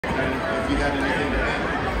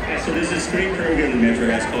So there's this great program the Metro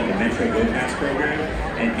has called the Metro Go Pass program,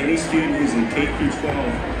 and any student who's in K through 12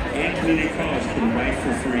 and community college can ride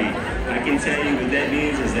for free. I can tell you what that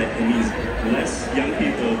means is that it means less young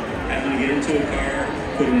people having to get into a car,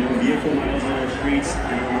 putting more vehicle miles on our streets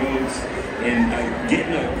and our roads, and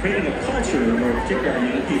creating a culture where particularly our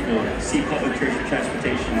young people see public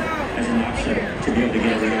transportation as an option to be able to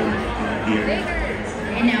get around the area.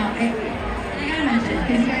 And now, I gotta mention,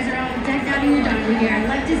 because you guys are all decked out in your Dodger gear, I'd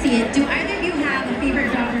love to see it. Do either of you have a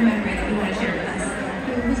favorite Dodger memory that you want to share with us?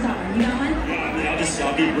 Who's got one? You got one?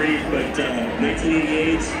 I'll be brief, but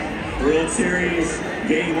 1988, World Series,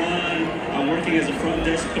 Game 1. I'm working as a front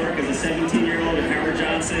desk clerk as a 17-year-old at Howard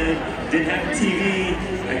Johnson. Didn't have a TV.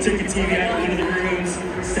 I took a TV out of one of the rooms,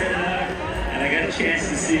 set it up, and I got a chance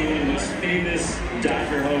to see one of the most famous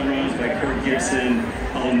Dodger home runs by Kirk Gibson.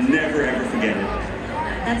 I'll never ever forget it.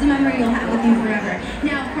 That's a memory you'll have with you forever.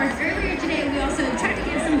 Now, of course, earlier today we also tried to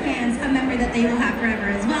give some fans a memory that they will have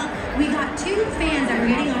forever as well. We got 2 fans that were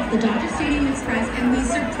getting off the Dodger Stadium Express, and we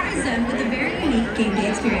surprised them with a very unique game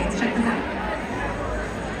day experience. Check this out.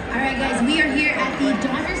 Alright guys, we are here at the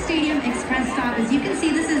Dodger Stadium Express stop. As you can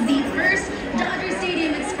see, this is the first Dodger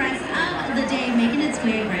Stadium Express of the day, making its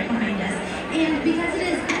way right behind us. And because it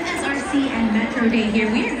is FSRC and Metro Day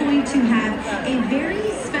here, we are going to have a very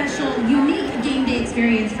special, unique game day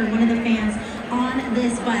experience for one of the fans on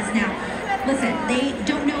this bus. Now, listen, they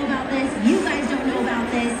don't know about this, you guys don't know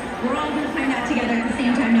about this, we're all going to find out together at the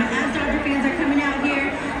same time. Now, as Dodger fans are coming out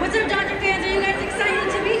here, what's up Dodger fans, are you guys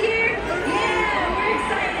excited to be here? Yeah, we're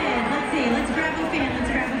excited. Let's see, let's grab a fan.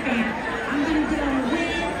 I'm going to go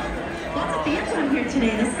with lots of fans on here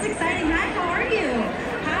today. This is exciting. Hi, how are you?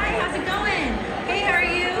 Hi, how's it going? Hey, how are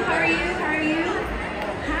you? How are you? How are you?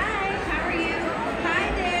 Hi, how are you? Hi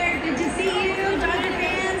there, good to see you, Dodger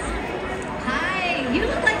fans. Hi, you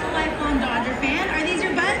look like a lifelong Dodger fan. Are these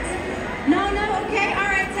your buds? No, okay, all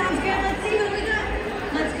right, sounds good. Let's see who we got.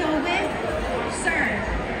 Let's go with Sir.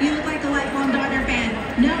 You look like a lifelong Dodger fan.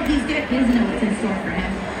 No, he's good. He doesn't know what's in store for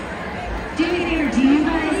him. Do you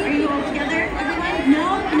guys, are you all together, everyone?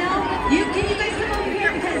 No? Can you guys come over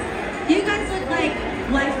here? Because you guys look like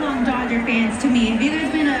lifelong Dodger fans to me. Have you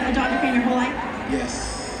guys been a Dodger fan your whole life?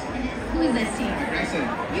 Yes. And who is this to you? My grandson.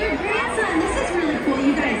 Your grandson. This is really cool.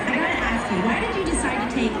 You guys, I gotta ask you, why did you decide to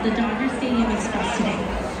take the Dodger Stadium Express today?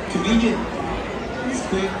 Convenient. It's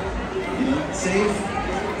quick. Safe.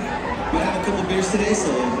 We have a couple beers today,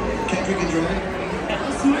 so can't drink and drive.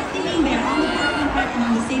 Smart thinking there on the parking lot and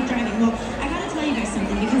on the safe driving. Well, I gotta tell you guys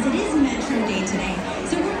something because it is Metro Day today.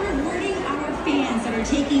 So we're rewarding our fans that are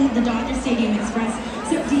taking the Dodger Stadium Express.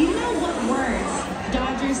 So do you know what words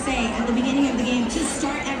Dodgers say at the beginning of the game to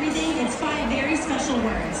start everything? It's 5 very special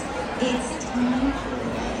words. It's time for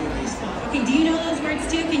baseball. Okay, do you know those words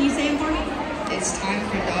too? Can you say them for me? It's time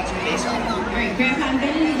for Dodger baseball. All right, Grandpa, I'm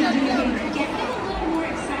gonna need you to do